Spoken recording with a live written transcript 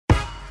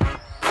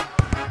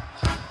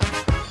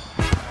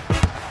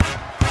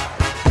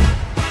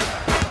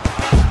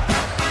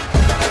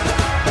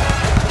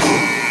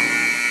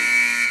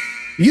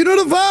You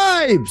know the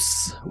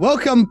vibes.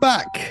 Welcome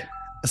back.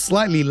 A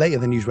slightly later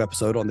than usual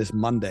episode on this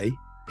Monday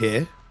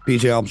here.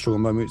 BJ Armstrong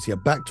and Mo Mutsi are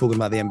back talking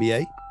about the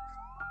NBA.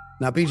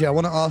 Now, BJ, I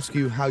want to ask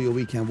you how your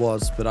weekend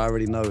was, but I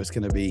already know it's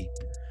going to be,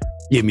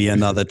 give me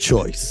another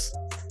choice.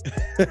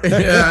 You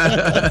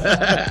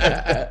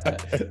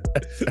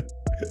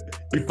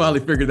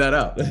finally figured that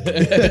out.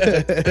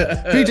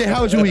 BJ,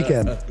 how was your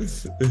weekend?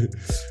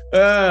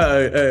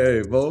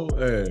 Hey, Mo.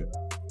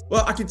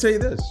 Well, I can tell you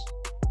this.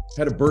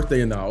 Had a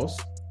birthday in the house.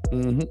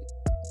 Mm-hmm.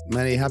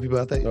 Many happy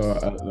birthdays.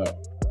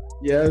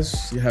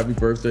 Yes, happy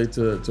birthday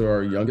to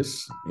our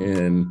youngest.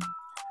 And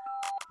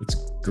it's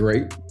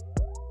great.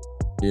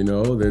 You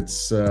know,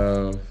 it's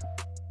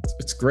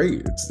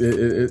great.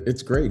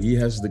 It's great. He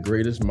has the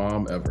greatest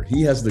mom ever.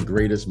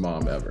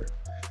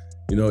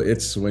 You know,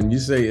 it's when you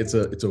say it's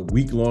a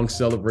week-long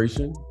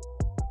celebration,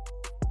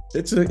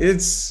 it's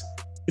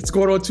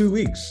going on 2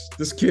 weeks.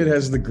 This kid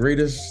has the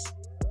greatest,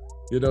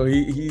 you know,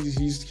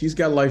 he's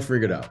got life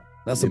figured out.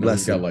 That's a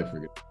blessing. He's got life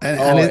figured out.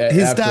 And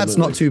his dad's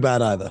not too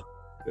bad either.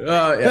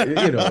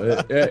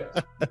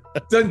 It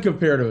doesn't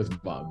compare to his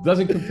mom.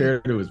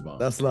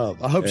 That's love.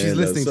 I hope she's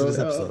listening to this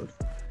episode.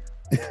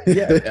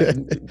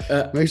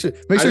 Make sure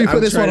you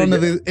put this one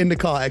in the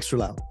car extra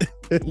loud.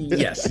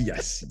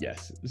 Yes.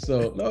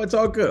 So no, it's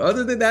all good.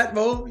 Other than that,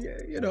 Mo,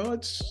 you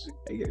know,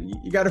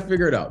 you got to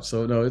figure it out.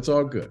 So no, it's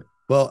all good.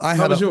 Well,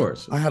 How was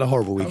yours? I had a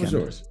horrible weekend. How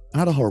was yours? I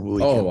had a horrible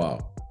weekend. Oh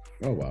wow.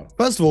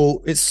 First of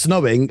all, it's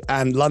snowing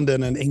and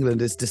London and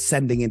England is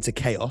descending into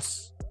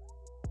chaos.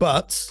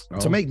 But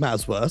to make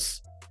matters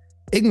worse,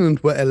 England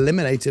were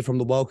eliminated from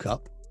the World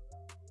Cup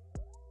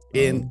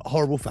in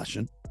horrible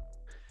fashion.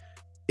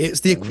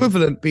 It's the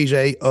equivalent,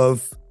 BJ,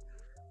 of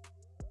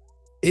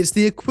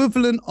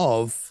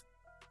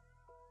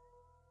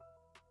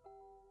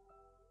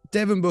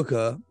Devin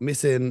Booker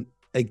missing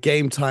a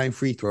game time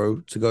free throw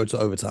to go to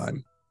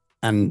overtime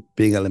and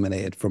being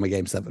eliminated from a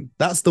game 7.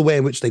 That's the way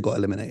in which they got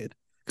eliminated.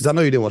 Because I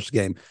know you didn't watch the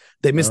game.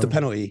 They missed a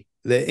penalty.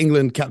 The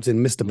England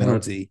captain missed a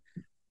penalty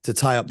to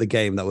tie up the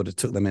game that would have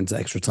took them into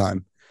extra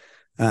time.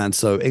 And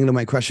so England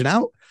went crashing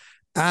out.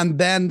 And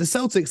then the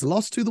Celtics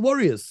lost to the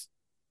Warriors,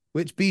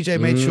 which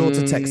BJ made sure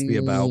to text me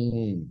about.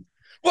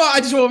 Well, I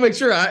just want to make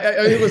sure.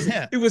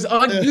 It was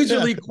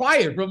unusually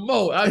quiet from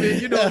Mo. I mean,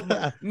 you know,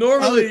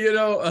 normally,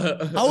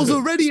 I was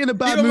already in a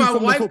bad mood. My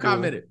wife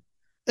commented.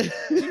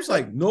 She was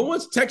like, "No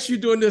one's text you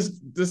during this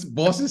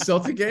Boston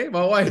Celtic game."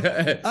 My wife,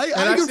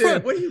 I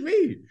said, "What do you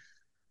mean?"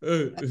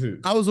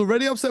 I was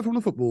already upset from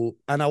the football,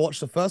 and I watched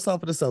the first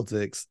half of the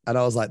Celtics, and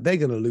I was like, "They're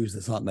gonna lose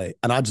this, aren't they?"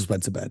 And I just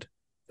went to bed.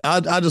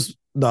 I'm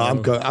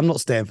going. I'm not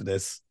staying for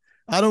this.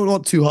 I don't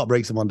want 2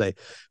 heartbreaks in one day.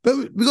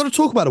 But we got to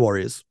talk about the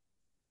Warriors.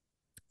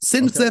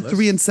 Since their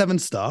 3-7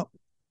 start,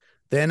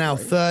 they're now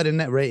 3rd in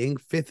net rating,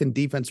 5th in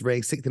defensive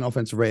rating, 6th in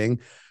offensive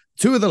rating.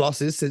 2 of the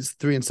losses since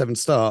 3-7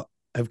 start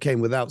have came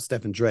without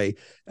Steph and Dre.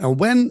 And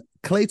when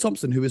Klay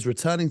Thompson, who is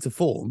returning to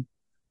form,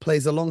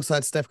 plays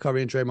alongside Steph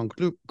Curry and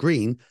Draymond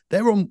Green,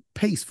 they're on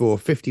pace for a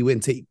 50-win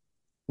team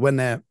when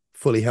they're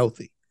fully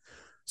healthy.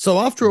 So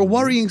after a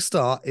worrying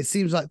start, it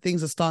seems like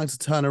things are starting to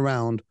turn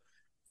around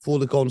for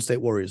the Golden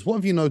State Warriors. What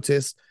have you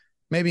noticed?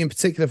 Maybe in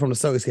particular from the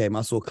Celtics game,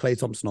 I saw Klay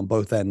Thompson on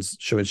both ends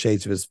showing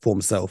shades of his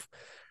former self.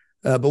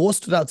 But what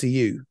stood out to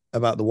you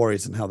about the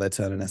Warriors and how they're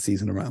turning their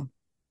season around?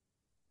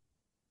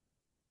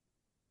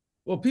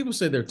 Well, people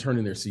say they're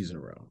turning their season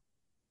around.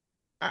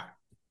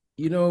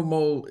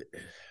 Mo,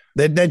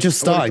 they're just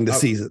starting the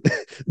season.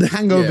 The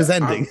hangover's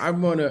ending. I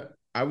wanna.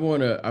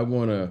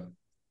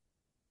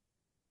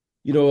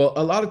 You know,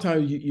 a lot of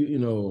times, you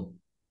know,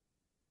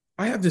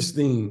 I have this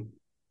thing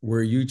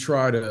where you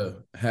try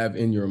to have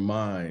in your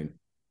mind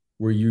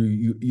where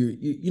you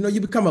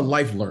become a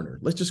life learner.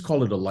 Let's just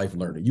call it a life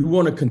learner. You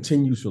want to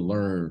continue to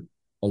learn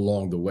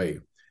along the way.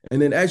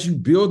 And then as you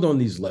build on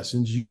these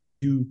lessons,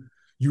 you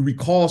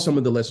recall some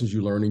of the lessons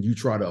you learn and you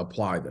try to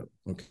apply them.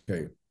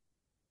 Okay.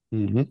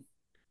 Mm-hmm.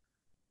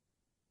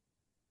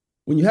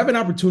 When you have an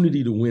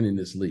opportunity to win in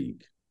this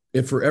league,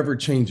 it forever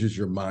changes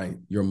your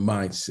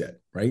mindset,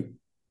 right?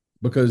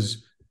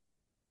 Because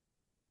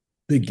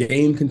the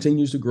game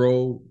continues to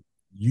grow.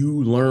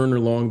 You learn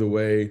along the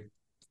way,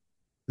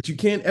 but you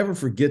can't ever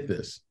forget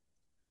this.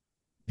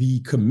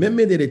 The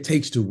commitment that it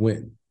takes to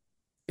win,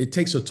 it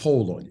takes a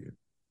toll on you.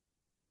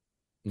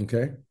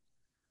 Okay?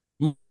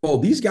 Well,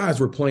 these guys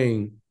were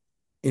playing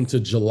into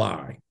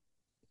July,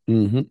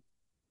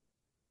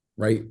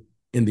 right,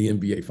 in the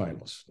NBA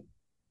Finals.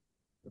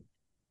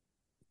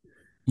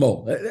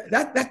 Mo,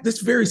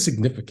 that's very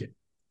significant.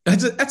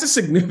 That's a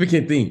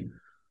significant thing.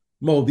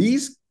 Mo,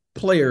 these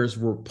players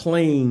were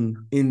playing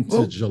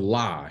into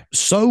July.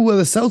 So were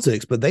the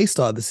Celtics, but they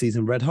started the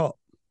season red hot.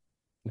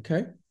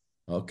 Okay.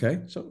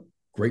 So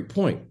great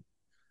point.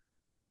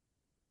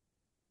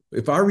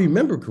 If I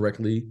remember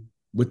correctly,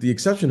 with the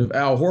exception of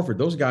Al Horford,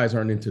 those guys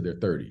aren't into their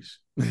 30s.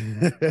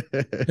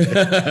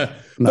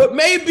 No. But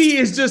maybe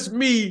it's just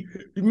me.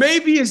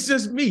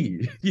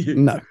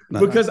 No.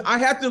 Because I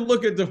have to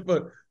look at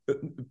the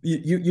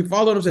you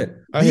follow what I'm saying?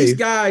 These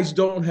guys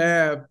don't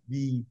have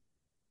the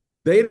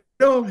They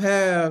don't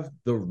have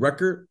the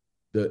record,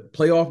 the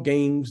playoff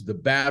games, the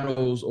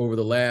battles over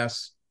the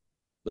last,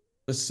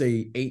 let's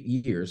say, 8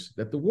 years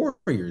that the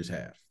Warriors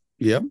have.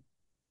 Yep.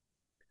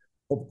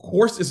 Of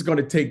course, it's going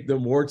to take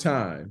them more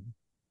time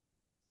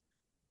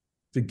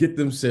to get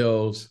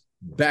themselves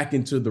back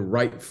into the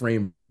right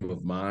frame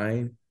of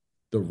mind,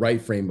 the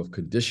right frame of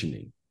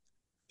conditioning.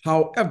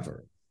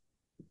 However,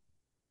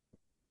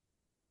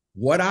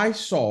 what I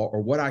saw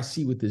or what I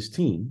see with this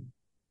team,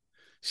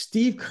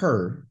 Steve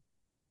Kerr,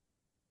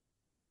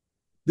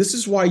 this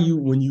is why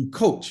when you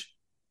coach,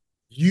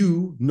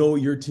 you know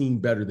your team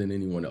better than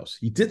anyone else.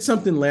 He did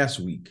something last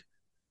week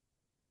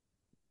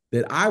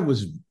that I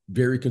was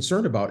very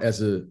concerned about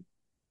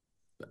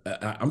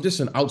I'm just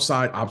an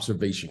outside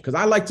observation because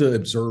I like to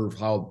observe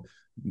how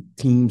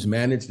teams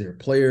manage their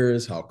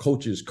players, how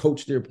coaches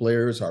coach their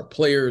players, how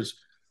players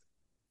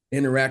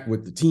interact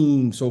with the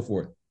team, so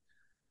forth.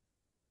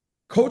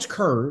 Coach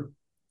Kerr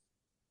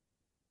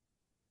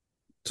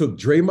took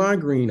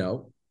Draymond Green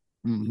out,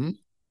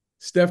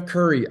 Steph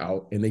Curry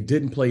out, and they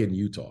didn't play in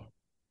Utah.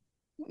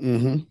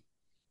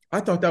 I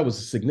thought that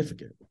was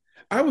significant.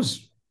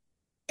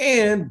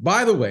 And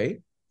by the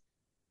way,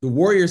 the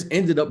Warriors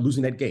ended up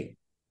losing that game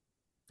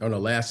on a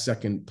last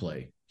second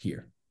play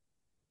here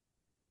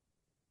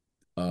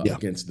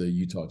against the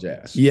Utah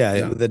Jazz.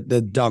 Yeah, now,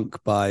 the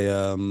dunk by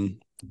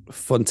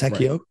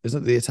Fontecchio, right.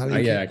 Isn't it the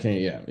Italian? Yeah, I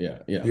can't.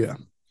 Yeah.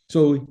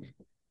 So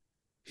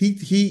he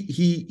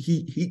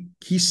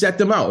set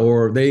them out,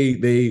 or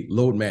they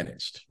load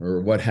managed,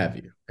 or what have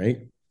you,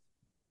 right?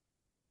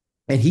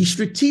 And he's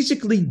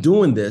strategically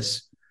doing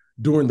this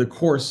during the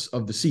course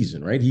of the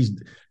season, right?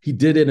 He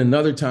did it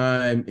another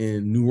time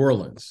in New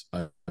Orleans,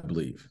 I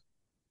believe.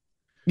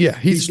 Yeah,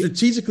 he's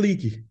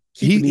strategically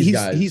keeping these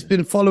guys. He's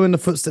been following the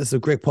footsteps of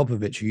Greg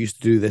Popovich, who used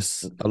to do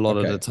this a lot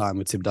of the time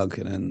with Tim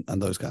Duncan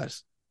and those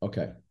guys.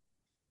 Okay.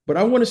 But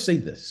I want to say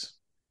this.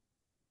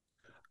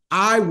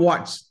 I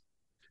watched.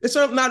 It's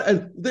not.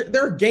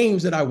 There are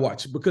games that I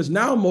watch because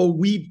now, Mo,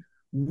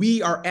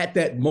 we are at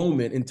that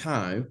moment in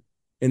time,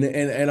 and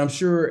I'm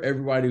sure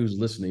everybody who's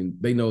listening,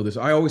 they know this.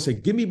 I always say,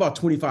 give me about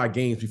 25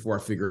 games before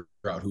I figure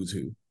out who's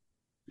who.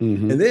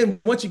 And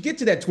then once you get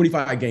to that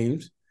 25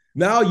 games,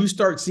 now you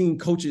start seeing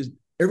coaches.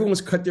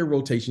 Everyone's cut their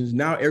rotations.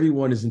 Now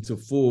everyone is into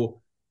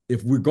full.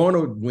 If we're going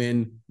to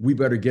win, we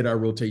better get our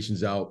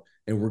rotations out,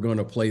 and we're going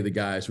to play the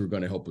guys who are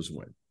going to help us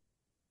win.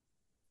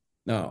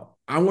 Now,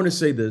 I want to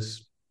say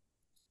this.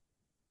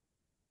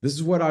 This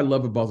is what I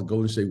love about the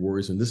Golden State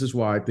Warriors, and this is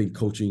why I think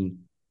coaching,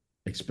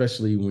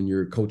 especially when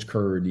you're Coach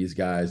Kerr, these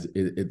guys,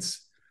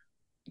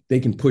 they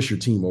can push your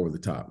team over the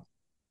top.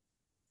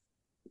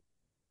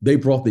 They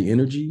brought the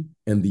energy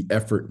and the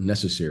effort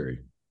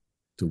necessary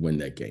to win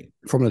that game.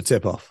 From the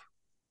tip-off.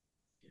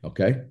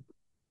 Okay?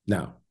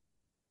 Now,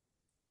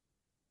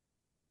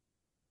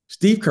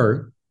 Steve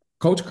Kerr,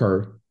 Coach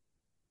Kerr,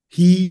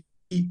 he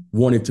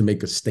wanted to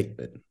make a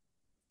statement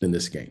in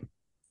this game.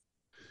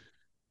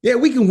 Yeah,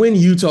 we can win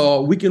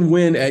Utah. We can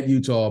win at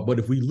Utah. But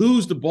if we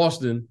lose to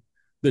Boston,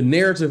 the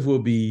narrative will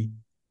be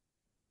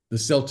the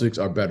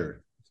Celtics are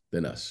better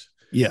than us.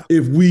 Yeah.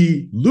 If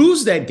we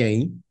lose that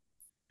game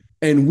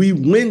and we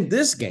win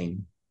this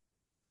game,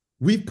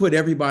 we've put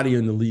everybody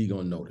in the league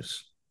on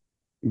notice.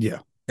 Yeah.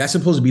 That's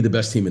supposed to be the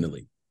best team in the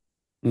league.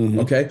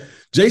 Okay.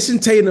 Jason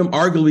Tatum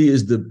arguably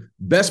is the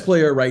best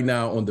player right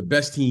now on the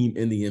best team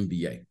in the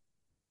NBA.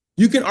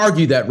 You can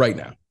argue that right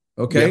now.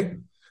 Okay. Yeah.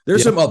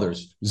 There's some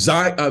others.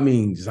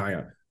 Zion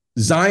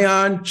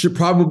should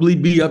probably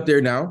be up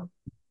there now.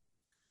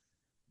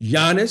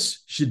 Giannis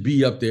should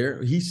be up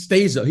there. He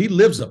stays up. He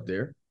lives up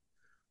there.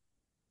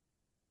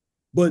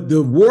 But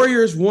the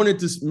Warriors wanted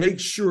to make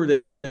sure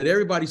that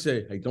everybody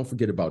said, hey, don't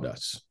forget about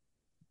us.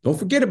 Don't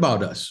forget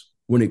about us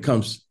when it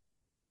comes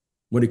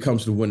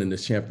to winning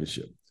this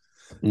championship.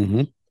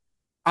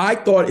 I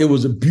thought it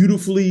was a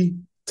beautifully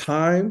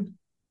timed.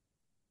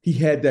 He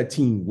had that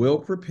team well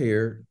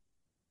prepared.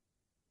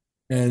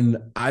 And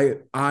I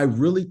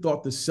really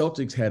thought the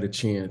Celtics had a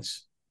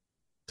chance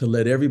to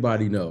let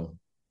everybody know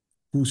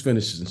who's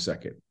finishes in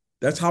second.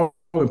 That's how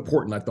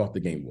important I thought the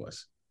game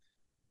was.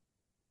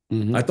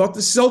 I thought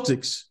the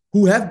Celtics,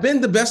 who have been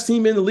the best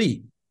team in the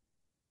league,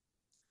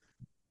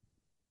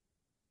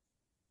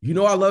 you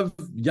know I love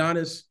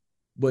Giannis,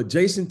 but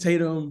Jason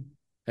Tatum,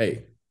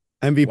 hey.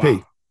 MVP.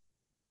 Wow.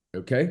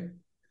 Okay?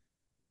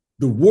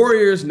 The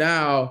Warriors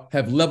now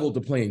have leveled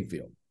the playing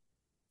field.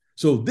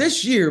 So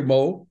this year,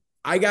 Mo,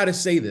 I got to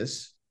say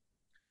this.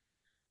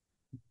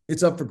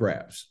 It's up for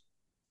grabs.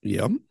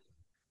 Yep.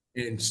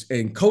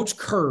 And Coach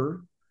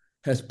Kerr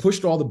has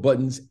pushed all the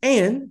buttons,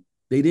 and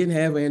they didn't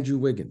have Andrew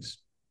Wiggins.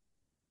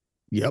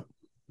 Yep.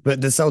 But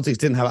the Celtics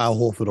didn't have Al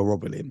Horford or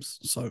Rob Williams.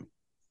 So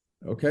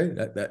okay,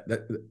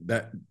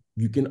 that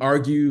you can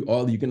argue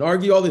all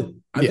the.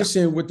 I'm just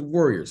saying with the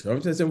Warriors.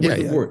 I'm just saying with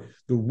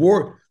the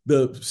Warriors.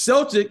 The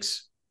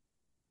Celtics,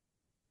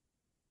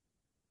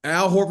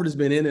 Al Horford has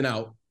been in and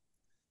out.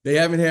 They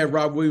haven't had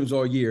Rob Williams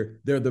all year.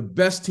 They're the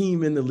best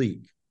team in the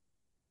league.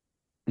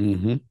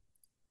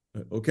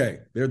 Okay.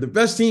 They're the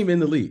best team in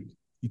the league.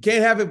 You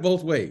can't have it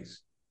both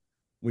ways.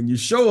 When you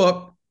show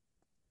up,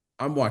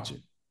 I'm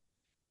watching.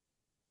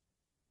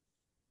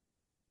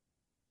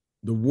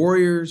 The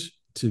Warriors,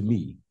 to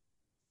me,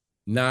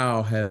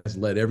 now has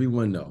let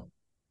everyone know,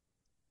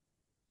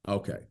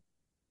 okay,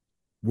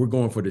 we're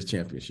going for this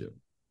championship.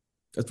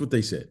 That's what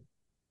they said.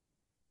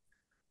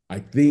 I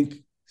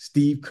think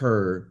Steve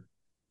Kerr,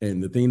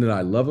 and the thing that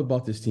I love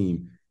about this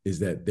team is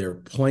that they're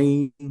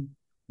playing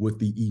with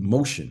the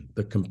emotion,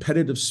 the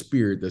competitive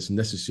spirit that's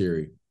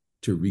necessary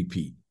to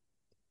repeat.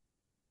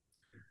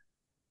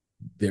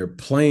 They're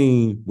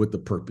playing with the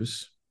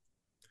purpose,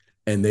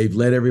 and they've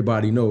let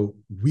everybody know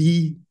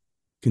we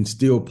can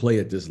still play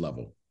at this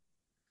level.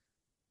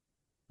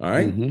 All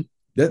right. Mm-hmm.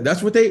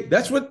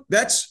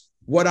 That's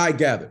what I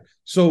gather.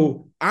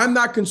 So I'm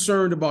not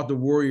concerned about the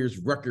Warriors'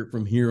 record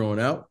from here on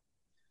out.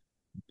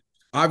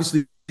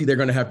 Obviously, they're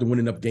going to have to win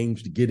enough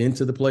games to get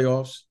into the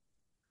playoffs.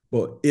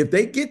 But if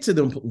they get to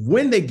them,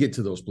 when they get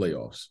to those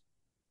playoffs,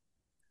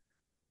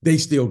 they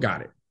still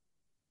got it.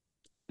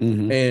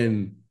 Mm-hmm.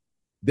 And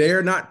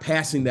they're not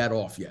passing that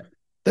off yet.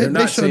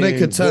 They sure they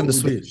could turn the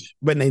switch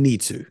when they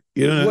need to.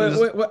 You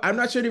know, well, I'm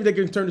not sure if they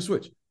can turn the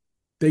switch.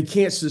 They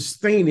can't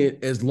sustain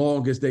it as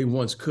long as they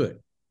once could.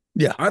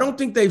 Yeah. I don't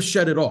think they've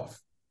shut it off.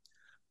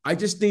 I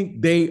just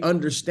think they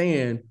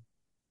understand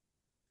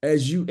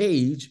as you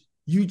age,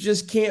 you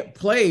just can't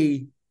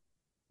play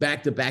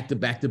back to back to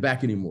back to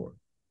back anymore.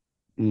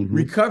 Mm-hmm.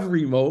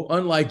 Recovery Mo,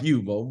 unlike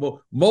you,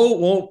 Mo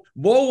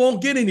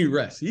won't get any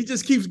rest. He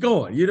just keeps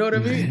going. You know what I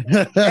mean?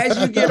 As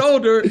you get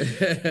older,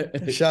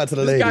 shout out to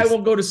the ladies. This guy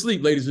won't won't go to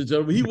sleep, ladies and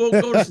gentlemen. He won't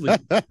go to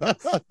sleep.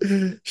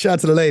 Shout out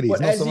to the ladies,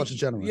 not so much a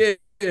gentleman. Yeah.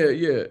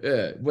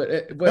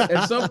 But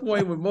at some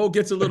point when Mo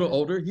gets a little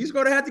older, he's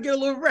going to have to get a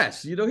little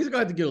rest. You know, he's going to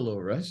have to get a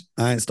little rest.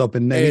 I ain't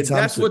stopping anytime.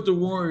 That's what the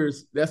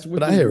Warriors. That's what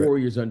the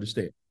Warriors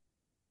understand.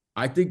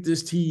 I think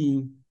this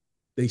team,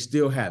 they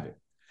still have it,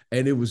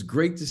 and it was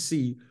great to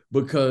see.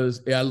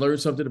 Because I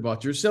learned something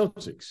about your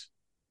Celtics.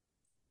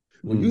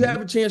 When you have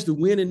a chance to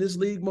win in this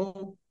league,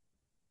 Mo,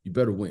 you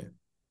better win.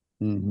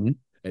 Mm-hmm.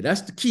 And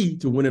that's the key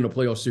to winning a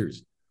playoff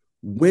series.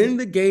 Win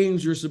the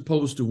games you're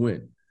supposed to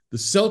win. The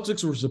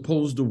Celtics were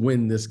supposed to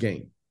win this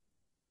game.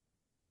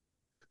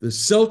 The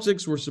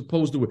Celtics were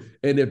supposed to win.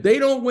 And if they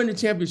don't win the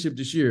championship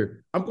this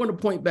year, I'm going to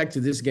point back to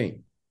this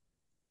game.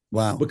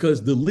 Wow.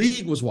 Because the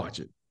league was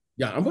watching.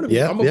 Yeah, I'm going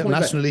to point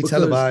nationally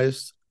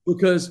televised.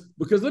 Because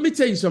let me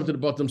tell you something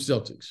about them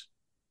Celtics.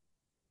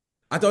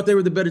 I thought they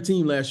were the better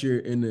team last year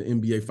in the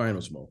NBA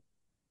Finals, Mo.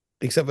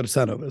 Except for the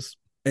turnovers.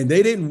 And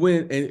they didn't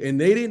win, and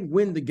they didn't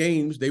win the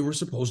games they were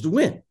supposed to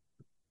win.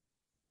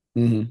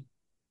 Mm-hmm.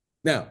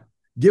 Now,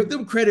 give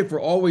them credit for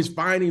always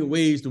finding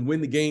ways to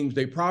win the games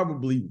they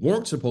probably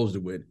weren't supposed to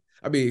win.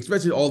 I mean,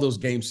 especially all those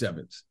game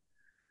sevens.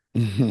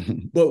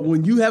 But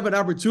when you have an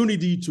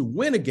opportunity to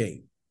win a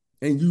game,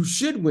 and you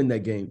should win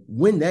that game,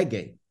 win that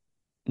game.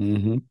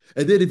 Mm-hmm.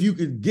 And then if you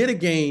could get a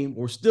game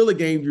or steal a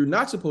game you're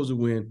not supposed to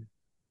win,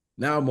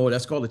 now, Mo,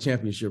 that's called a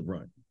championship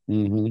run.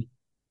 Mm-hmm.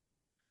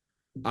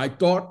 I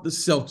thought the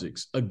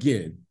Celtics,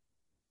 again,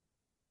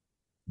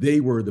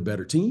 they were the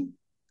better team.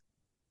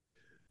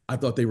 I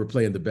thought they were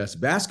playing the best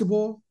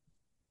basketball.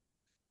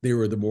 They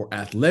were the more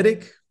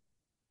athletic.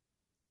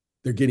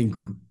 They're getting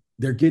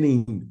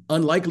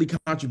unlikely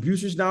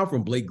contributions now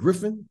from Blake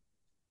Griffin.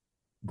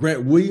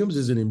 Grant Williams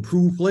is an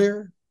improved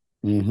player.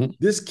 Mm-hmm.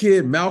 This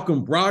kid,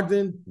 Malcolm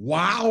Brogdon,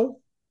 wow.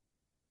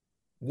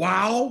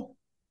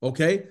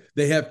 Okay.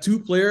 They have two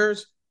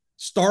players,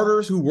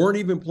 starters who weren't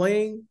even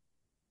playing,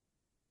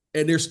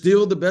 and they're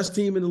still the best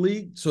team in the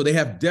league. So they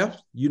have depth.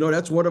 You know,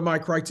 that's one of my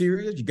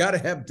criteria. You got to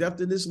have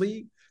depth in this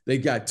league. They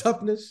got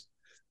toughness,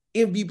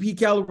 MVP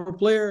caliber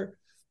player,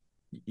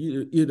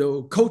 you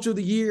know, coach of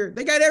the year.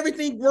 They got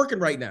everything working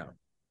right now.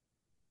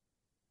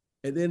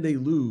 And then they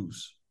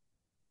lose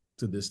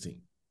to this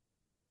team.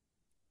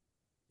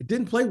 It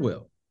didn't play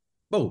well.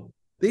 Oh,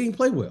 they didn't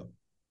play well.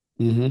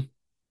 Mm-hmm.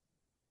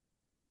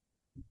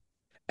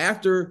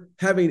 After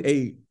having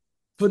a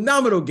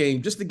phenomenal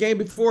game, just the game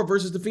before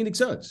versus the Phoenix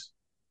Suns.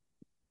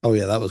 Oh,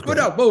 yeah, that was great. What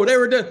up, Bo? They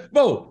were done.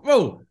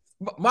 Bo,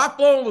 my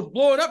phone was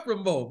blowing up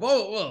from Bo.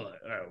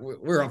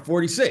 We're on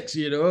 46,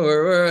 you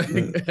know.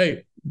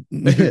 Hey.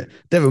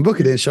 Devin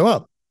Booker didn't show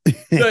up.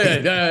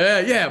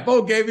 Yeah.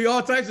 Bo gave me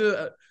all types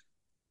of.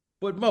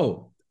 But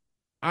Mo,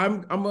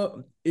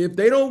 if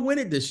they don't win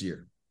it this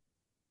year,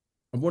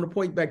 I'm going to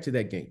point back to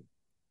that game,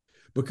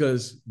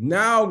 because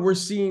now we're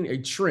seeing a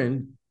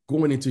trend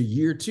going into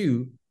year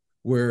 2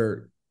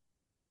 where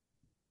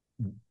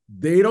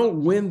they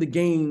don't win the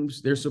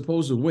games they're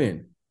supposed to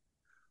win,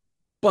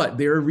 but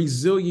they're a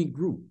resilient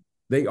group.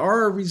 They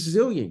are a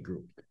resilient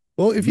group.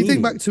 Well, if you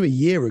think back to a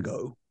year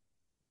ago,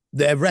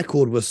 their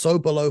record was so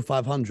below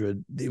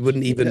 500, it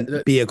wouldn't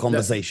even be a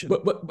conversation.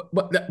 But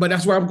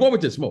that's where I'm going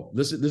with this, Mo.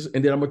 Listen,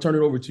 and then I'm going to turn it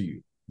over to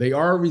you. They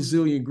are a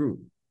resilient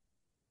group.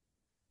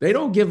 They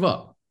don't give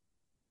up.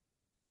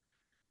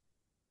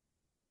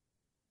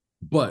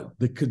 But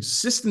the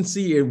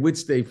consistency in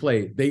which they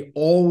play, they're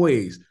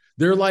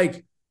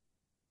like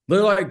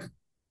the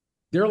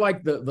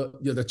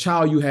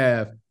child you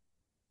have.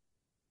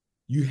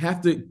 you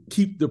have to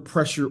keep the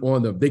pressure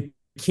on them. They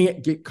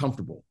can't get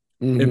comfortable.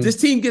 Mm-hmm. If this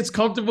team gets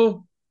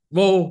comfortable,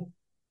 well,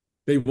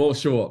 they won't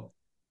show up.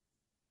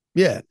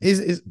 Yeah,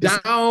 it's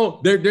down.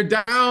 They're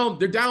down.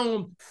 They're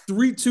down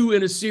 3-2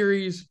 in a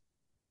series.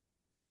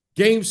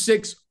 Game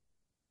 6.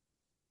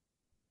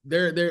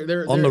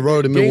 They're on the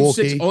road in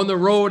Milwaukee. 6 on the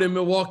road in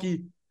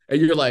Milwaukee, and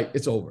you're like,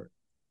 it's over.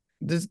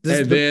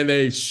 Then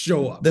they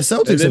show up. The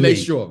Celtics are me.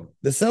 Show up.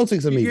 The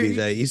Celtics are me,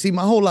 BJ. You see,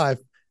 my whole life,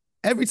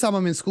 every time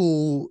I'm in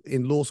school,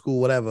 in law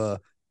school, whatever,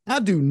 I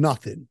do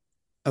nothing.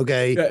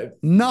 Okay,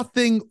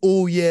 nothing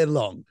all year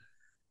long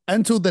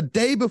until the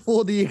day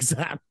before the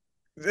exam.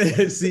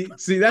 see,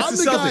 that's I'm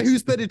the guy who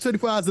spent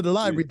 24 hours in the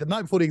library the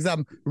night before the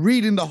exam,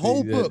 reading the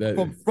whole book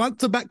from front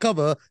to back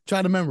cover,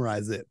 trying to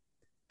memorize it.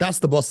 That's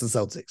the Boston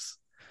Celtics.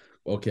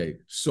 Okay,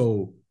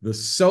 so the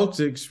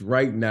Celtics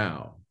right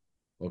now,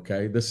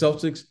 the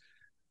Celtics,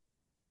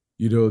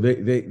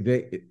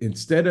 they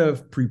instead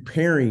of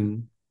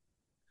preparing,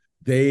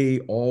 they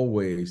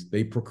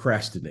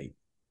procrastinate.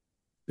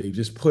 They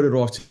just put it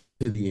off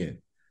to the end.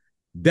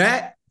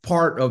 That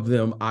part of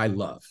them I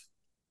love.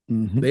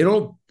 Mm-hmm.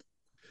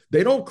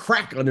 They don't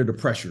crack under the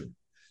pressure.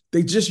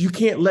 You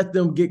can't let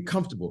them get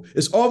comfortable.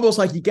 It's almost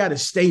like you got to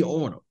stay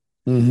on them.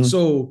 Mm-hmm.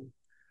 So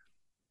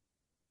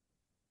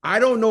I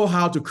don't know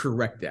how to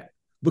correct that,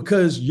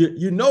 because they're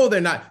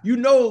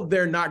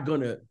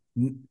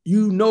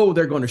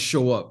going to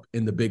show up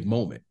in the big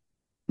moment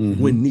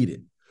when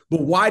needed.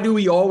 But why do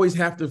we always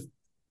have to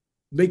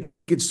make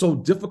it so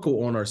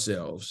difficult on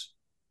ourselves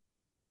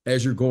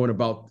as you're going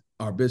about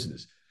our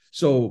business?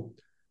 So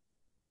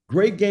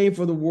great game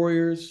for the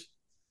Warriors.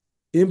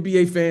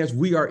 NBA fans,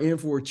 we are in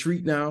for a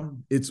treat now.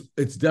 It's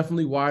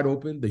definitely wide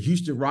open. The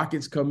Houston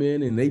Rockets come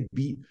in and they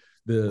beat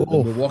the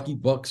Milwaukee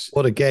Bucks.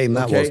 What a game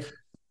that was.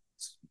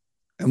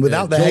 And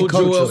without the head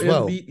coach as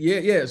well.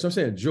 Yeah. So I'm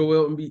saying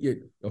Joel Embiid. Yeah.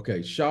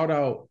 Okay, shout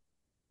out.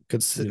 I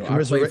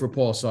played for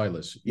Paul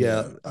Silas.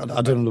 Yeah, I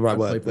don't know the right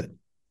word, but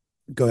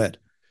go ahead.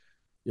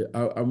 Yeah,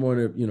 I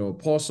want to,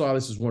 Paul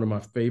Silas is one of my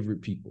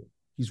favorite people.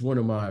 He's one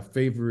of my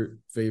favorite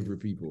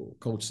people,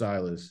 Coach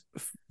Silas.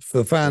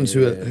 For fans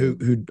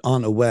who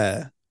aren't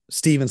aware,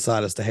 Stephen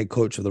Silas, the head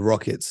coach of the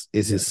Rockets,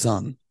 is his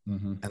son.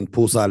 Mm-hmm. And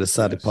Paul Silas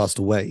sadly passed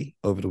away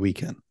over the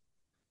weekend.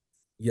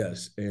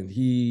 Yes, and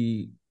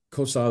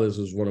Coach Silas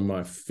was one of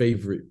my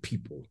favorite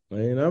people.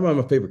 And I'm one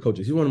of my favorite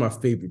coaches. He's one of my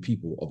favorite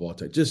people of all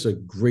time. Just a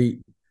great,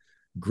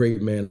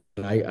 great man.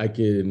 I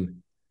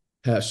can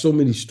have so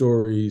many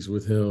stories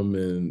with him.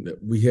 And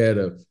we had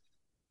a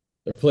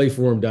play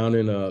for him down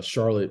in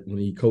Charlotte when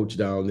he coached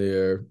down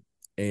there.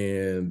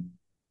 And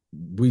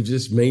we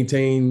just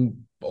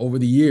maintained over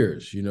the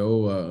years, in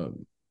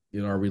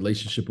our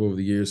relationship over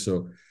the years.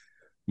 So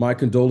my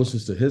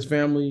condolences to his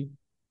family,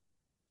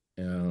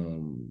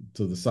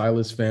 to the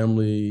Silas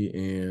family,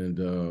 and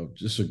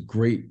just a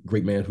great,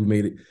 great man who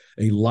made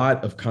a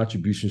lot of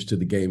contributions to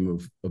the game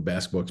of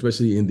basketball,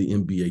 especially in the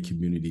NBA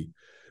community.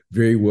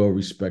 Very well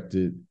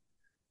respected,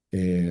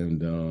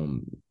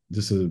 and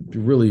just a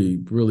really,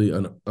 really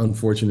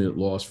unfortunate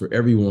loss for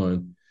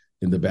everyone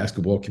in the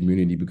basketball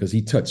community, because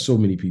he touched so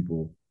many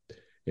people,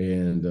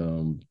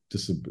 and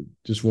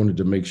just wanted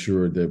to make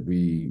sure that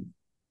we,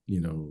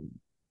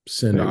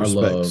 send our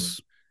love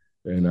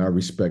and our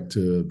respect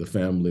to the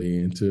family,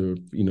 and to,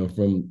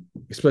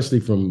 especially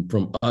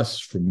from us,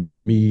 from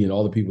me, and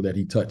all the people that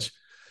he touched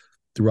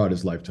throughout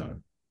his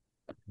lifetime.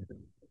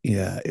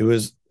 Yeah,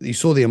 you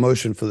saw the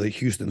emotion for the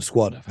Houston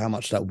squad of how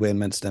much that win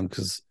meant to them,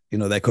 because,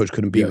 their coach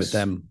couldn't be with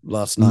them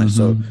last night.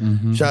 So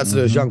shout out to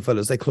those young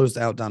fellas. They closed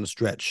it out down the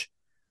stretch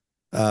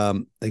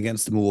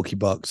against the Milwaukee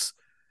Bucks.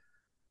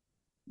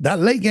 That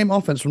late game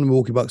offense from the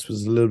Milwaukee Bucks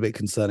was a little bit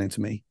concerning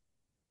to me,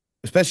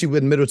 especially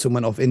when Middleton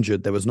went off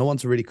injured. There was no one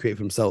to really create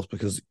for themselves,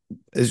 because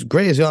as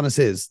great as Giannis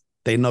is,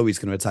 they know he's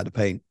going to attack the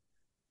paint,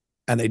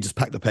 and they just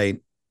pack the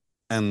paint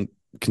and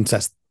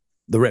contest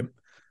the rim.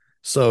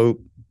 So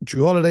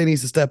Drew Holiday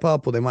needs to step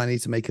up, or they might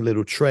need to make a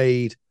little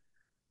trade.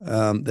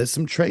 There's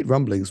some trade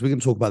rumblings. We can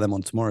talk about them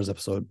on tomorrow's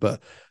episode,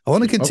 but I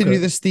want to continue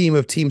this theme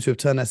of teams who have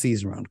turned their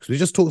season around, because we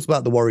just talked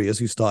about the Warriors,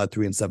 who started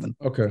 3-7.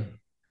 Okay.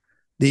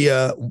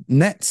 The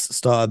Nets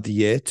started the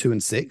year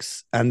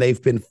 2-6, and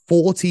they've been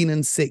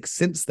 14-6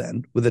 since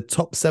then, with a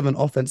top 7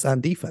 offense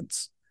and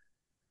defense.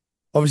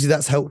 Obviously,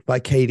 that's helped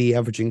by KD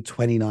averaging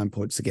 29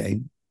 points a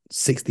game,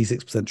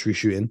 66% true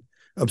shooting,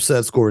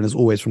 absurd scoring as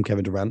always from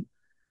Kevin Durant.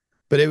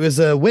 But it was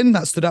a win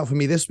that stood out for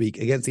me this week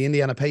against the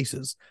Indiana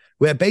Pacers,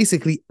 where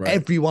basically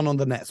everyone on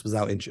the Nets was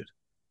out injured.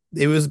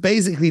 It was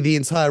basically the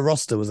entire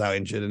roster was out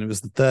injured, and it was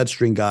the third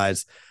string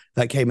guys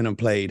that came in and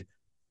played.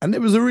 And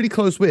it was a really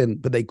close win,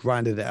 but they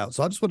grinded it out.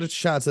 So I just wanted to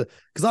shout out,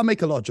 because I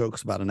make a lot of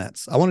jokes about the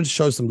Nets. I wanted to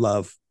show some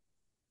love.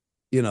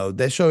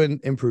 They're showing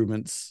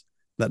improvements,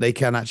 that they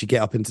can actually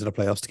get up into the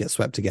playoffs to get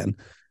swept again.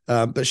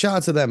 But shout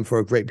out to them for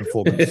a great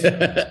performance.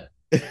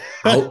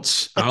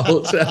 Ouch.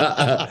 But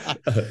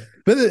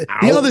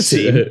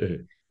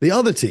the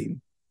other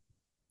team,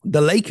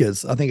 the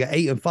Lakers, I think are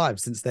 8-5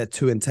 since their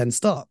 2-10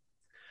 start.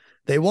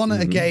 They won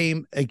a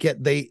game again.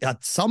 They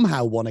had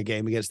somehow won a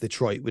game against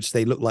Detroit, which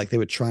they looked like they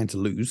were trying to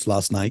lose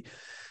last night.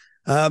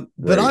 But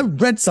I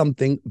read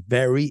something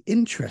very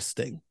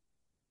interesting.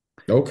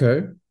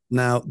 Okay.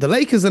 Now, the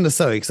Lakers and the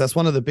Celtics, that's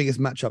one of the biggest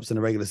matchups in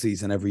the regular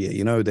season every year.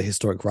 You know, the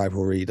historic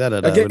rivalry. That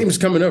game is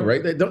coming up,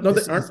 right?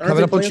 It's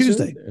coming up on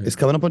Tuesday. It's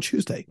coming up on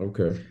Tuesday.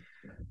 Okay.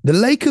 The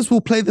Lakers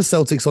will play the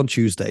Celtics on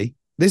Tuesday.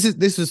 This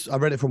is I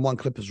read it from one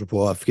Clippers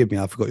report. Forgive me,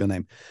 I forgot your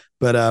name.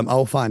 But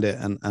I'll find it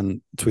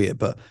and tweet it.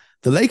 But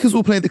the Lakers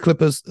will play the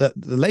Clippers. The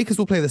Lakers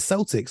will play the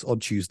Celtics on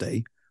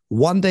Tuesday,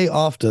 one day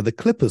after the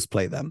Clippers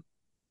play them.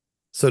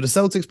 So the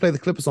Celtics play the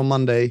Clippers on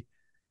Monday,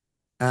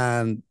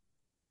 and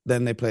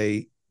then they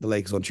play the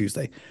Lakers on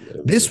Tuesday.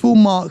 This will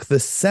mark the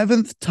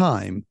 7th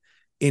time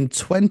in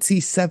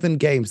 27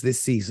 games this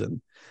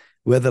season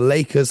where the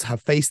Lakers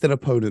have faced an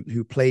opponent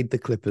who played the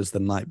Clippers the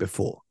night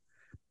before.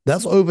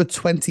 That's over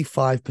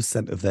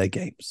 25% of their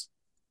games.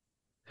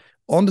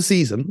 On the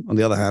season, on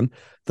the other hand,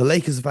 the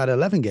Lakers have had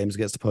 11 games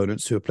against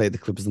opponents who have played the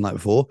Clippers the night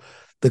before.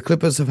 The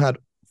Clippers have had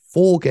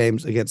 4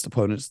 games against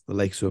opponents the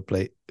Lakers who have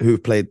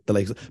played the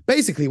Lakers.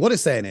 Basically, what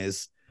it's saying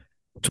is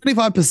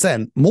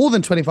 25%, more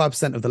than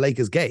 25% of the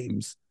Lakers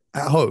games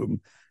at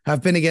home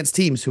have been against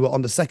teams who are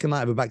on the second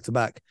night of a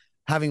back-to-back,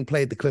 having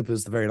played the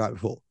Clippers the very night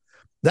before.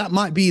 That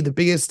might be the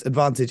biggest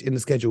advantage in the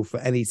schedule for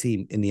any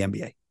team in the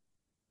NBA,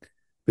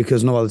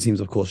 because no other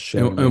teams, of course,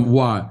 show. And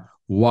why?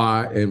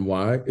 Why?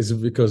 Is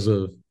it because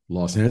of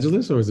Los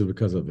Angeles or is it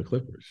because of the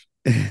Clippers?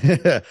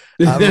 I'm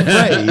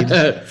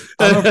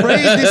afraid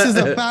this is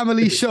a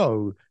family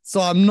show, so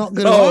I'm not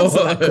going to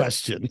answer that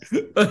question.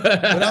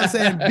 But I'm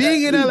saying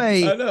being in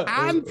LA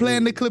and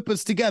playing the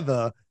Clippers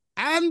together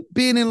and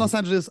being in Los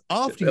Angeles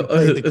after you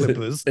play the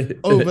Clippers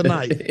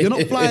overnight. You're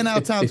not flying out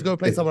of town to go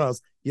play somewhere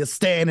else. You're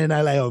staying in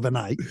LA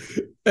overnight.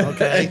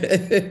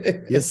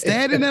 Okay? You're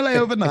staying in LA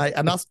overnight,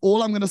 and that's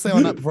all I'm going to say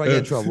on that before I get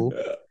in trouble.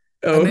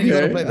 And then you're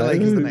going to play the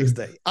Lakers the next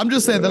day. I'm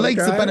just saying the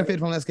Lakers have benefited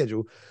from that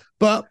schedule.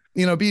 But,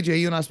 you know, BJ,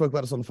 you and I spoke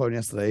about this on the phone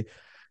yesterday.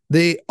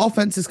 The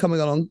offense is coming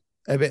along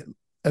a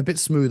bit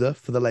smoother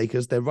for the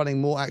Lakers. They're running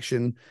more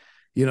action,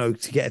 you know,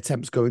 to get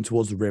attempts going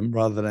towards the rim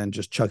rather than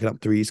just chucking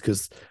up threes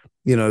because,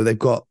 you know, they've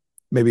got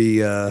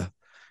maybe,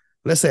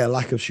 let's say, a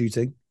lack of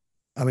shooting.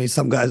 I mean,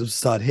 some guys have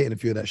started hitting a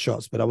few of their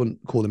shots, but I wouldn't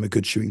call them a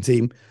good shooting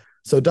team.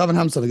 So Darvin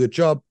Ham's done a good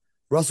job.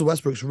 Russell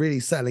Westbrook's really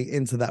settling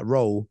into that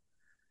role.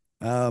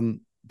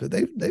 But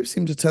they've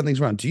seemed to turn things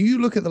around. Do you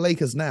look at the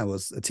Lakers now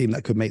as a team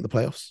that could make the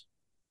playoffs?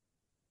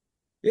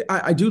 Yeah,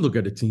 I do look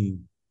at a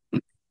team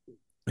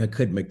that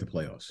could make the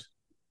playoffs.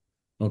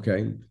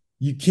 Okay.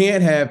 You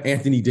can't have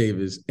Anthony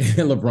Davis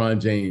and LeBron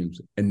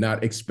James and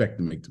not expect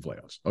to make the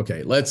playoffs.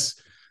 Okay,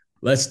 let's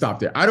stop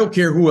there. I don't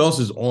care who else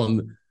is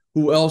on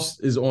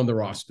the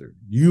roster.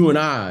 You and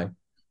I,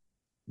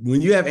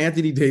 when you have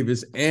Anthony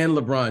Davis and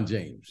LeBron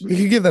James, we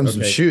can give them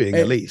some shooting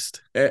at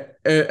least.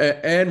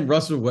 And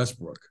Russell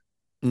Westbrook.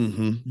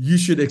 Mm-hmm. You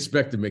should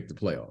expect to make the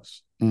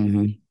playoffs.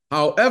 Mm-hmm.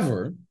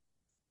 However,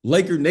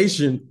 Laker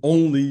Nation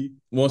only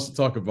wants to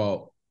talk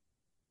about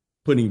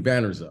putting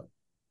banners up.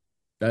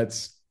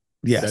 That's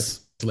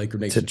Laker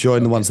Nation. To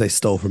join the ones they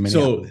stole from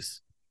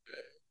Minneapolis.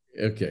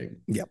 Okay.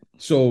 Yep.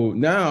 So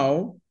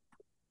now,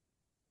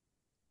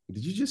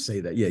 did you just say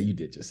that? Yeah, you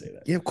did just say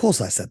that. Yeah, of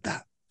course I said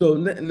that. So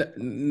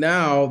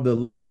now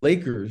the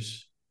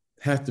Lakers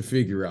have to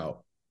figure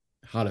out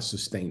how to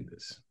sustain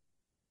this.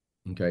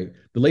 Okay.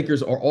 The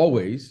Lakers are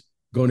always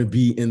going to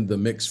be in the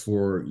mix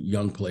for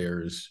young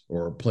players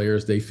or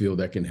players they feel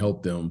that can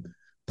help them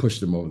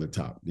push them over the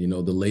top. You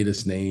know, the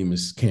latest name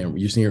is Cam.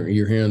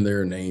 You're hearing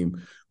their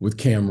name with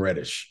Cam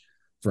Reddish,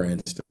 for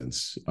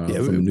instance, from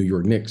the New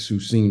York Knicks,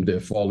 who seem to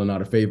have fallen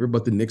out of favor,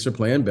 but the Knicks are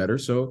playing better.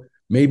 So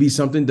maybe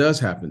something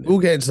does happen there. We'll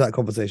get into that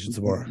conversation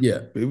tomorrow.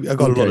 Yeah. I've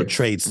got a lot of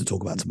trades to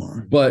talk about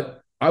tomorrow.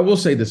 But I will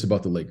say this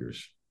about the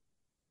Lakers.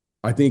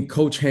 I think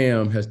Coach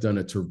Ham has done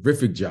a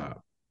terrific job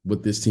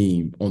with this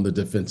team on the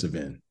defensive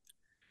end.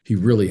 He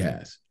really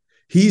has.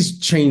 He's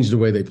changed the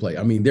way they play.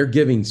 I mean, they're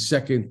giving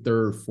second,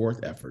 third, fourth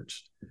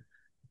efforts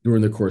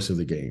during the course of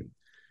the game.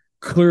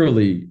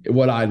 Clearly,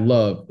 what I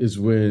love is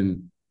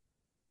when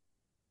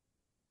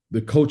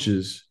the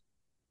coaches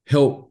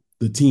help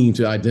the team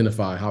to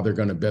identify how they're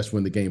going to best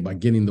win the game by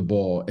getting the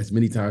ball as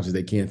many times as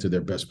they can to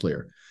their best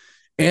player.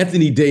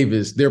 Anthony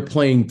Davis, they're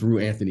playing through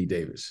Anthony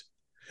Davis.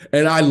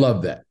 And I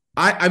love that.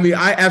 I mean,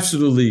 I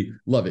absolutely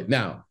love it.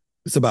 Now,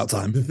 it's about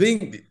time. The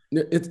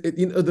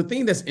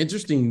thing that's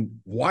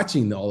interesting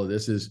watching all of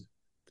this is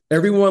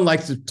everyone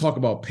likes to talk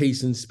about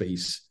pace and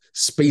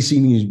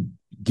spacing,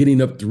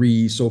 getting up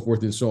threes, so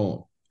forth and so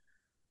on.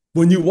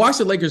 When you watch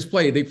the Lakers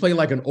play, they play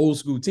like an old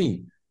school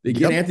team. They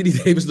get Anthony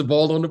Davis the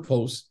ball on the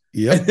post.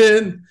 Yep. And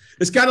then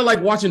it's kind of like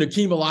watching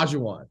Akeem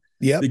Olajuwon.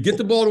 Yep. They get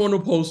the ball on the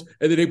post,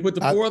 and then they put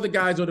the 4 other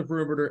guys on the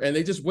perimeter, and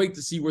they just wait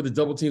to see where the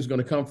double team is going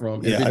to come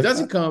from. If it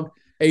doesn't come,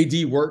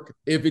 AD work.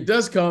 If it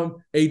does come,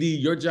 AD,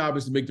 your job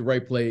is to make the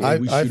right play.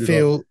 And I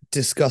feel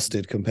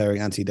disgusted comparing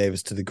Anthony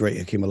Davis to the great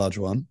Hakeem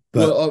Olajuwon,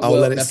 but I'll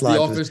let it slide.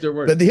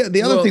 But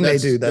the other thing they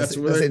do that's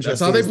interesting. That's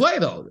how they play,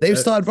 though. They've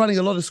started running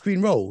a lot of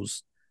screen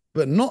rolls,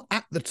 but not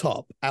at the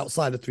top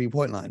outside the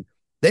 3-point line.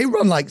 They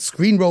run like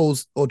screen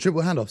rolls or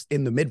dribble handoffs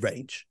in the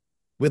mid-range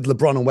with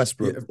LeBron and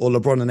Westbrook or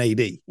LeBron and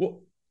AD.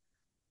 Well,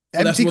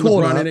 empty that's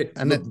corner. LeBron in it.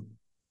 And then,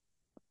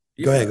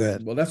 go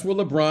ahead. Well, that's where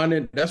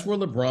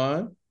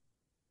LeBron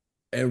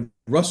and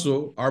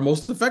Russell are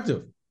most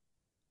effective.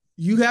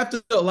 You have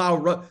to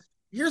allow.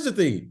 Here's the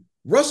thing: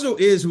 Russell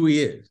is who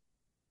he is.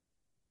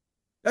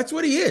 That's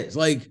what he is.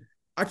 Like,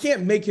 I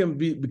can't make him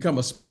become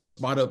a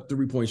spot up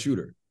 3-point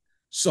shooter.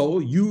 So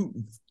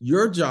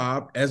your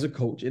job as a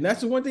coach, and that's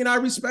the one thing I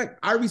respect.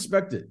 I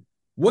respect it.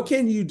 What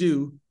can you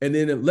do? And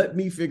then let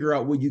me figure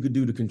out what you could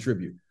do to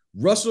contribute.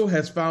 Russell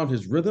has found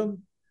his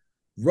rhythm.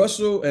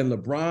 Russell and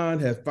LeBron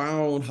have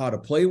found how to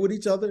play with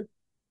each other.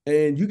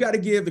 And you got to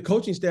give the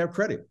coaching staff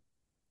credit.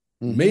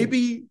 Mm-hmm.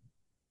 Maybe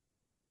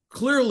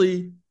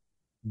clearly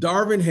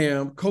Darvin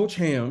Ham, Coach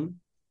Ham,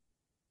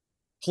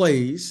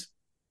 plays.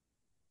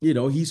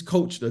 He's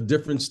coached a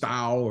different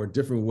style or a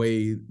different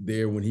way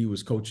there when he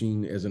was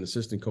coaching as an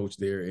assistant coach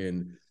there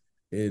in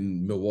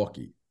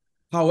Milwaukee.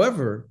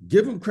 However,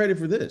 give him credit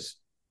for this.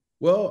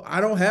 Well,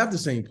 I don't have the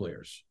same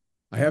players.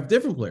 I have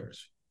different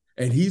players.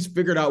 And he's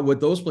figured out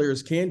what those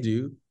players can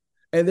do,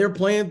 and they're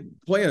playing.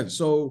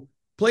 So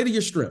play to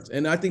your strengths.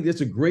 And I think it's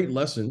a great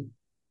lesson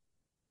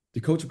to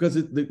coach, because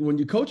when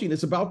you're coaching,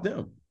 it's about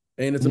them.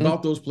 And it's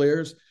about those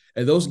players.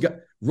 And those guys.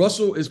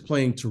 Russell is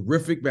playing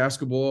terrific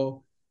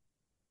basketball.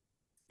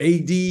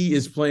 AD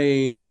is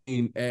playing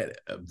at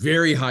a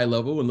very high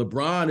level, and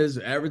LeBron is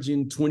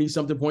averaging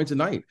 20-something points a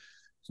night,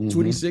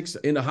 26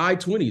 in the high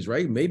 20s,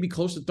 right? Maybe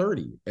close to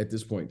 30 at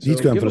this point. So he's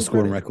going for the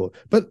scoring record.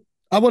 But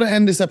I want to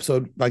end this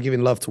episode by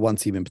giving love to one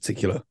team in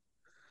particular.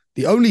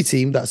 The only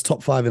team that's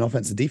top 5 in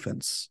offense and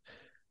defense.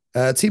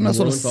 A team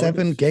that's on a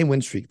 7-game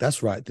win streak.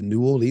 That's right, the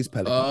New Orleans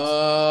Pelicans.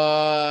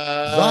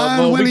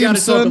 Zion Williamson. We got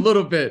to talk a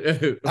little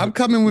bit. I'm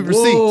coming with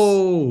receipts.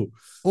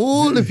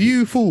 All of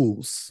you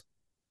fools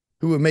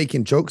who were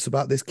making jokes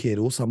about this kid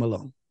all summer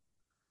long.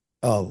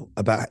 Oh,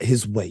 about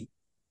his weight,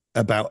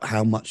 about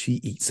how much he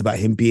eats, about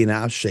him being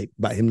out of shape,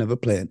 about him never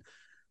playing.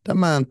 That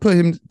man, put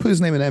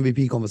his name in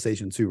MVP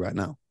conversation too right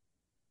now.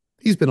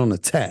 He's been on a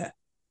tear.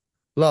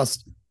 I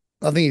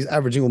think he's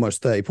averaging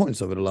almost 30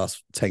 points over the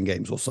last 10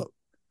 games or so.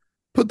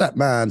 Put that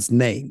man's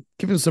name,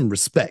 give him some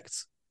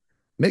respect.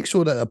 Make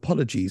sure that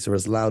apologies are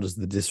as loud as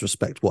the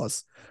disrespect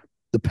was.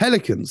 The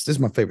Pelicans, this is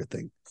my favorite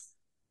thing.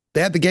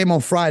 They had the game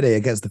on Friday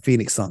against the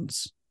Phoenix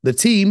Suns. The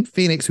team,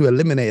 Phoenix, who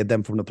eliminated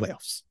them from the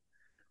playoffs.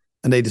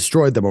 And they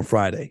destroyed them on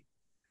Friday.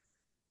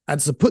 And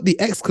to put the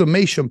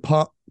exclamation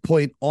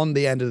point on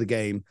the end of the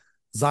game,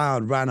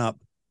 Zion ran up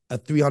a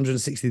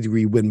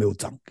 360-degree windmill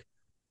dunk.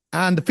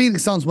 And the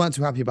Phoenix Suns weren't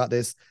too happy about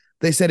this.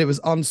 They said it was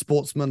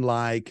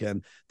unsportsmanlike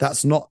and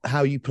that's not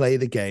how you play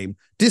the game,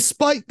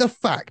 despite the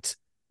fact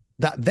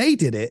that they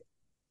did it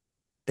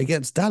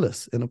against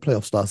Dallas in a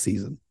playoffs last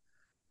season.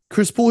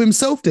 Chris Paul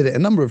himself did it a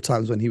number of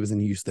times when he was in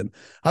Houston.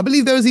 I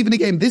believe there was even a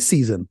game this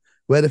season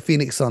where the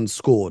Phoenix Suns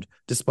scored,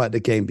 despite the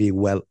game being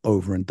well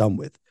over and done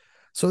with.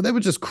 So they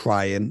were just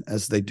crying,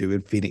 as they do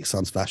in Phoenix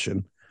Suns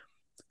fashion.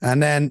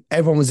 And then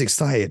everyone was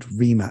excited.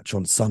 Rematch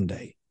on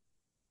Sunday.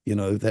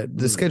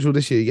 The schedule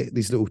this year, you get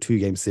these little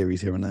 2-game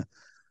series here and there.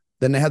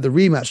 Then they had the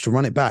rematch to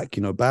run it back.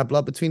 Bad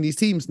blood between these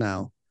teams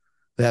now.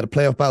 They had a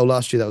playoff battle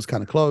last year that was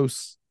kind of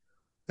close.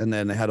 And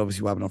then they had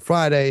obviously what happened on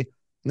Friday.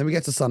 And then we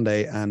get to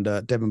Sunday, and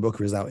Devin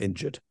Booker is out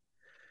injured.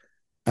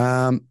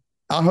 I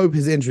hope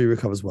his injury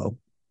recovers well.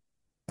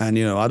 And,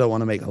 I don't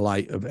want to make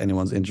light of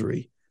anyone's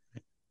injury.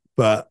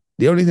 But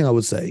the only thing I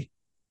would say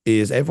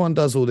is everyone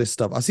does all this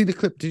stuff. I see the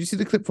clip. Did you see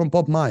the clip from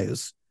Bob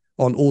Myers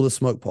on All the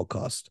Smoke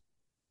podcast?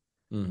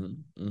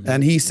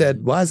 And he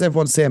said, why is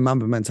everyone saying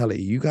Mamba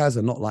mentality? You guys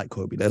are not like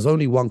Kobe. There's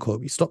only one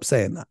Kobe. Stop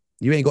saying that.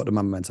 You ain't got the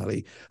Mamba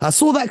mentality. I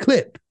saw that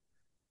clip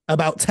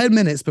about 10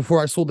 minutes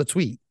before I saw the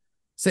tweet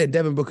saying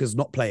Devin Booker's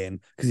not playing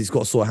because he's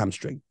got a sore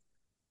hamstring.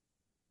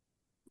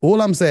 All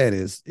I'm saying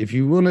is, if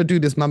you want to do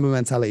this Mamba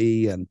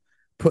mentality and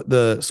put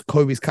the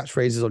Kobe's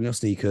catchphrases on your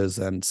sneakers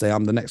and say,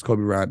 I'm the next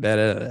Kobe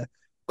Bryant,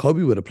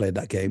 Kobe would have played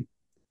that game.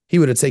 He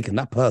would have taken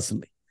that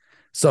personally.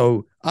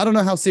 So I don't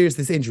know how serious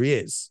this injury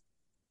is,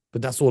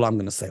 but that's all I'm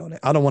going to say on it.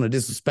 I don't want to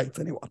disrespect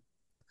anyone,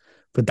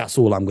 but that's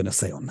all I'm going to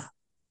say on that.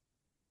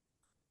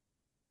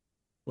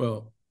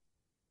 Well,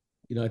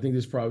 I think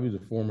this is probably the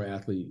former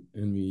athlete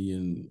in me,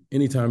 and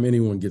anytime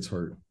anyone gets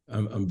hurt,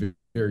 I'm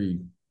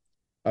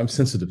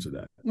sensitive to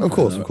that. Of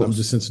course. I'm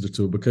just sensitive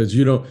to it because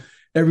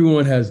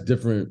everyone has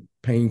different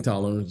pain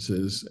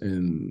tolerances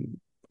and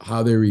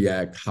how they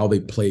react, how they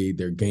play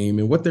their game,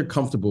 and what they're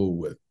comfortable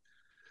with.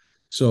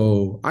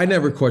 So I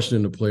never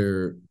question a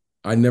player.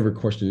 I never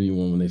question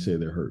anyone when they say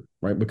they're hurt,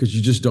 right? Because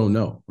you just don't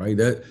know, right?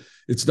 That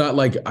it's not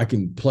like I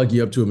can plug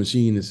you up to a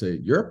machine and say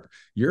your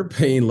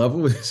pain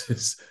level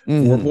is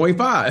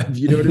 4.5.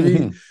 You know what I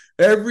mean?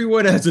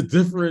 Everyone has a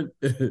different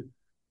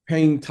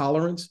pain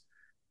tolerance,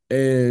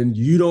 and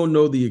you don't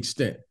know the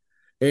extent.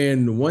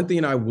 And one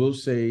thing I will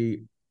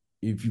say,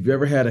 if you've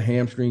ever had a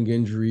hamstring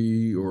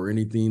injury or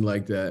anything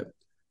like that,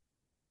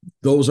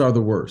 those are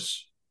the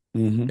worst.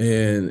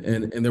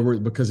 And they're worse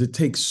because it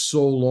takes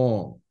so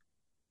long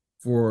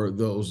for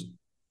those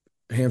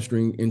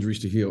hamstring injuries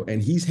to heal.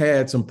 And he's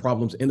had some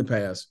problems in the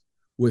past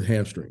with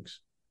hamstrings.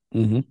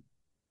 Mm-hmm.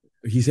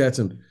 He's had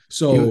some.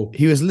 So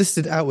he was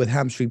listed out with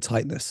hamstring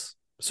tightness.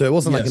 So it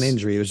wasn't like an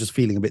injury. It was just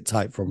feeling a bit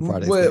tight from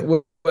Friday's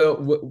game.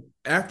 Well,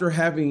 after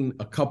having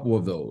a couple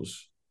of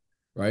those,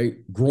 right?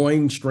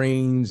 Groin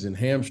strains and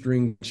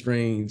hamstring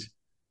strains,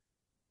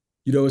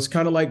 it's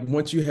kind of like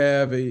once you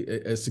have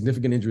a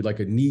significant injury, like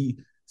a knee,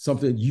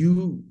 something,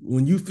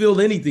 when you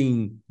feel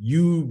anything,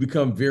 you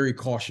become very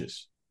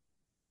cautious.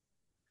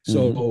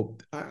 So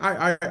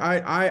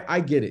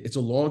I get it. It's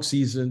a long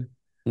season.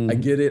 I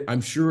get it.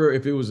 I'm sure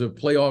if it was a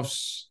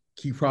playoffs,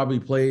 he probably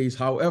plays.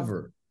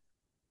 However,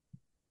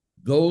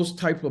 those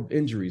type of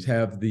injuries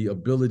have the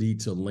ability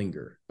to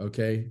linger.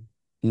 Okay.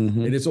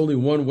 And it's only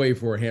one way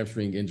for a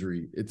hamstring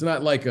injury. It's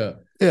not like a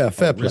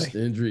fair wrist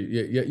play injury.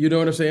 Yeah, you know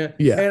what I'm saying?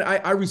 Yeah. And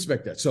I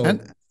respect that. So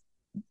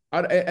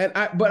I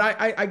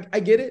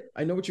get it.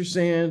 I know what you're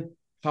saying.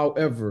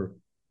 However,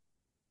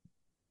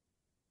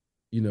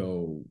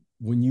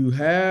 when you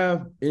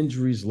have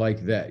injuries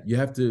like that, you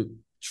have to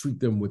treat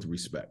them with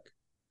respect,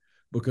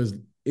 because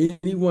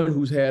anyone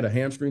who's had a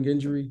hamstring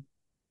injury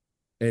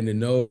and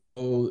to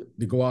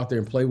go out there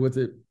and play with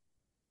it,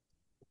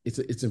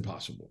 it's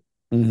impossible.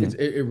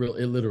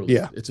 It literally,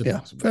 it's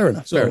impossible. Fair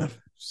enough.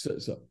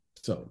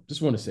 So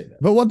just want to say that.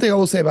 But one thing I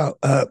will say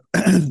about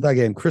that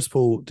game, Chris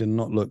Paul did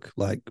not look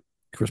like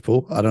Chris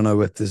Paul. I don't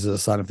know if this is a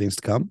sign of things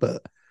to come,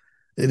 but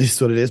it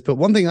is what it is. But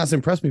one thing that's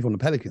impressed me from the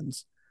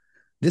Pelicans,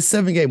 this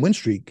 7-game win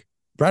streak,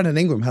 Brandon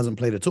Ingram hasn't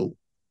played at all.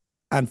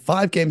 And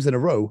 5 games in a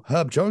row,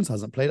 Herb Jones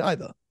hasn't played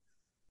either.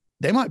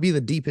 They might be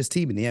the deepest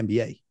team in the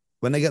NBA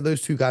when they get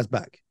those 2 guys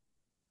back.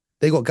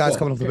 They got guys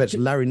coming off the bench,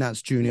 Larry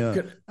Nance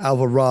Jr.,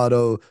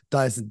 Alvarado,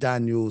 Dyson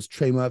Daniels,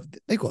 Trey Murphy.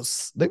 They got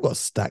a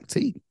stacked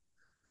team.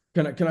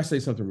 Can I say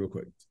something real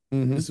quick?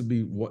 This will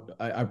be what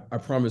I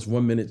promise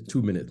 1 minute,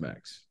 2 minutes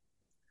max.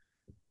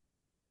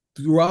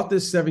 Throughout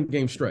this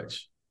 7-game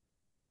stretch,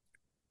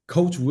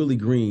 Coach Willie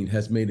Green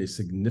has made a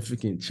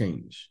significant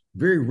change.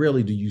 Very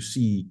rarely do you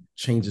see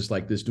changes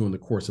like this during the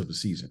course of a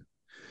season.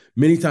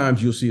 Many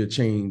times you'll see a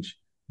change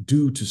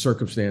due to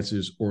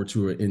circumstances or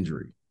to an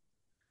injury.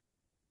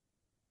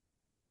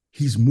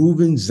 He's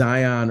moving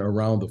Zion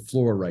around the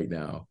floor right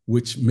now,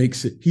 which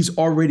makes he's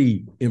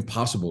already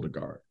impossible to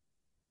guard.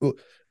 Well,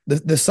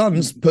 the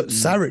Suns put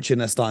Saric in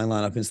their starting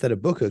lineup instead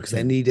of Booker because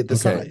they needed the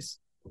size.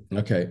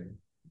 Okay.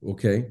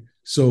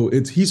 So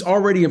he's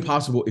already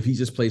impossible if he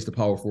just plays the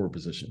power forward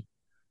position.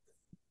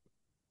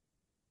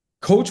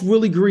 Coach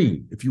Willie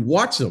Green, if you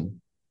watch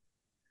him,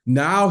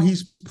 now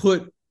he's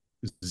put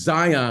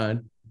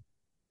Zion,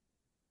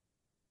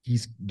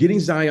 he's getting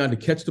Zion to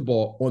catch the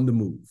ball on the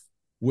move,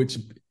 which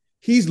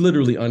he's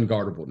literally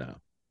unguardable now.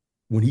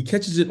 When he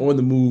catches it on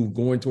the move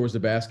going towards the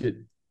basket,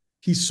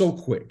 he's so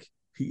quick.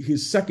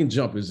 His second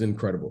jump is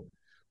incredible.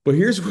 But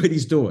here's what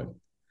he's doing.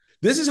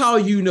 This is how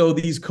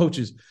these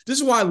coaches, this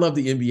is why I love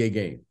the NBA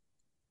game.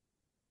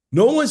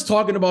 No one's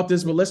talking about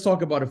this, but let's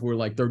talk about it for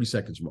like 30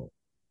 seconds more.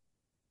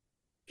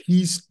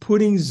 He's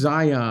putting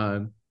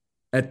Zion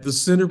at the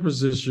center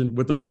position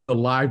with a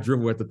live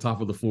dribble at the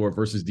top of the floor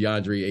versus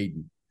DeAndre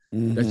Ayton.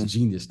 That's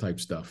genius type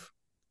stuff.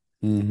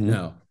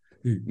 Now,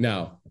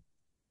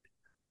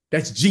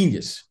 that's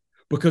genius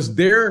because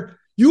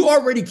you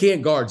already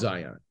can't guard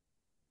Zion.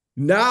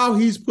 Now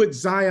he's put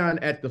Zion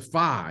at the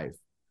 5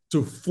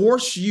 to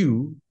force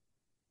you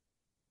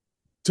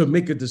to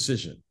make a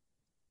decision.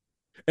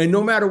 And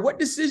no matter what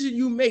decision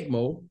you make,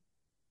 Mo,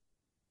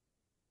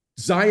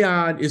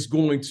 Zion is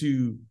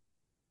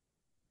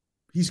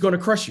he's going to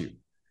crush you.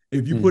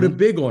 If you put a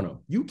big on him,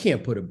 you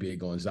can't put a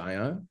big on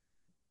Zion.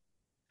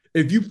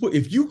 If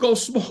you go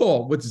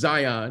small with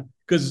Zion,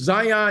 because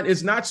Zion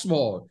is not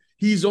small.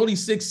 He's only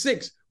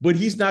 6'6", but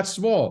he's not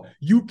small.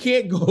 You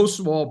can't go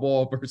small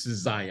ball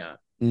versus Zion.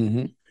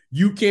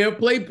 You can't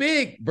play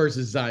big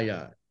versus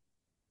Zion.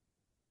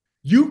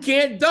 You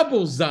can't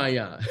double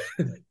Zion.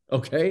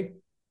 Okay?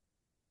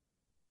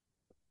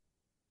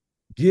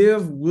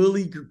 Give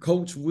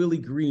Coach Willie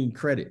Green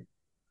credit.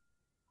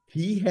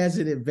 He has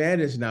an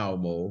advantage now,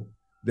 Mo,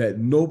 that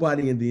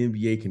nobody in the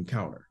NBA can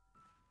counter.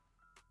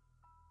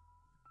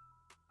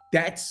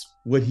 That's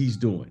what he's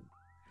doing.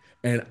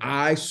 And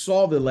I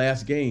saw the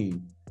last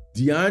game.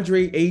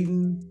 DeAndre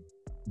Ayton,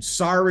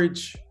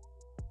 Saric,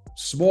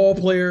 small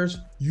players,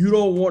 you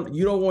don't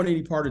want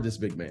any part of this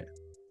big man.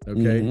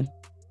 Okay?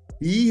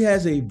 He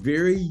has a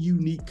very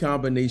unique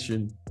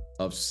combination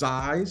of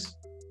size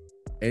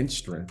and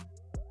strength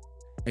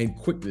and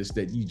quickness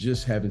that you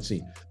just haven't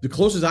seen. The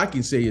closest I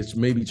can say is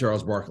maybe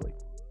Charles Barkley.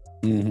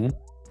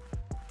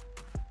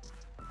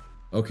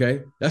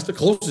 Okay? That's the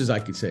closest I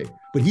could say.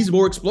 But he's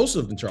more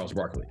explosive than Charles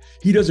Barkley.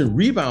 He doesn't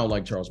rebound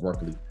like Charles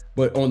Barkley.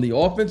 But on the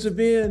offensive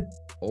end,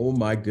 oh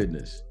my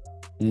goodness.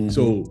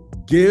 So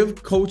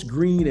give Coach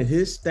Green and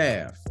his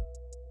staff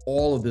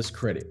all of this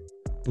credit.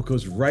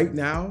 Because right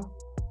now,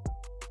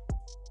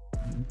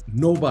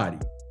 nobody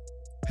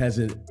has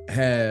an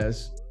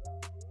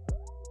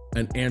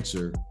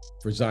answer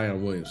for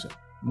Zion Williamson.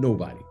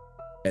 Nobody.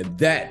 And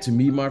that, to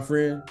me, my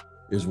friend,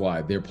 is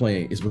why they're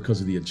playing. It's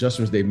because of the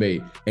adjustments they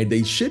made, and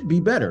they should be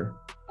better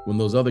when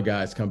those other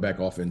guys come back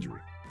off injury.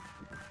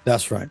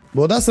 That's right.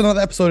 Well, that's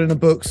another episode in the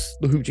books,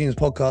 the Hoop Genius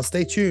podcast.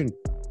 Stay tuned,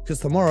 because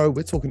tomorrow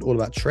we're talking all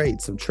about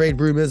trades, some trade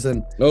rumors,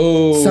 and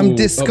some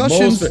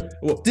discussions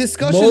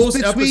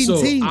between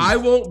teams. I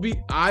won't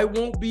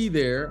be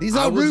there. These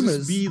aren't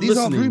rumors. These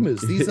aren't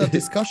rumors. These are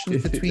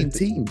discussions between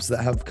teams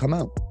that have come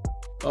out.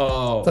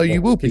 Oh, so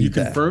you will be there. Can you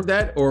there. confirm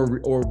that or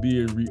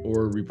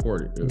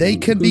report it? They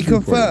can be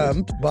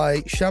confirmed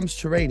by Shams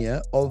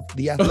Charania of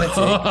The Athletic /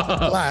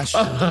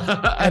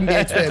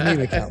 NBA Twitter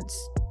meme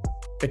accounts.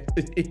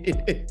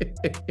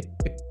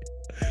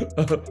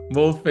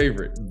 Most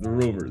favorite, the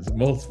rumors.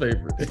 Most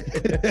favorite.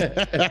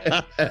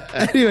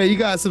 Anyway, you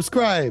guys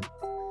subscribe,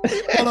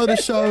 follow the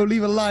show,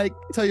 leave a like,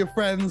 tell your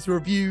friends,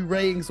 review,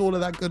 ratings, all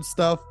of that good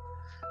stuff.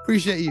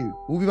 Appreciate you.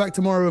 We'll be back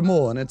tomorrow with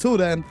more. And until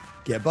then,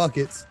 get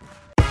buckets.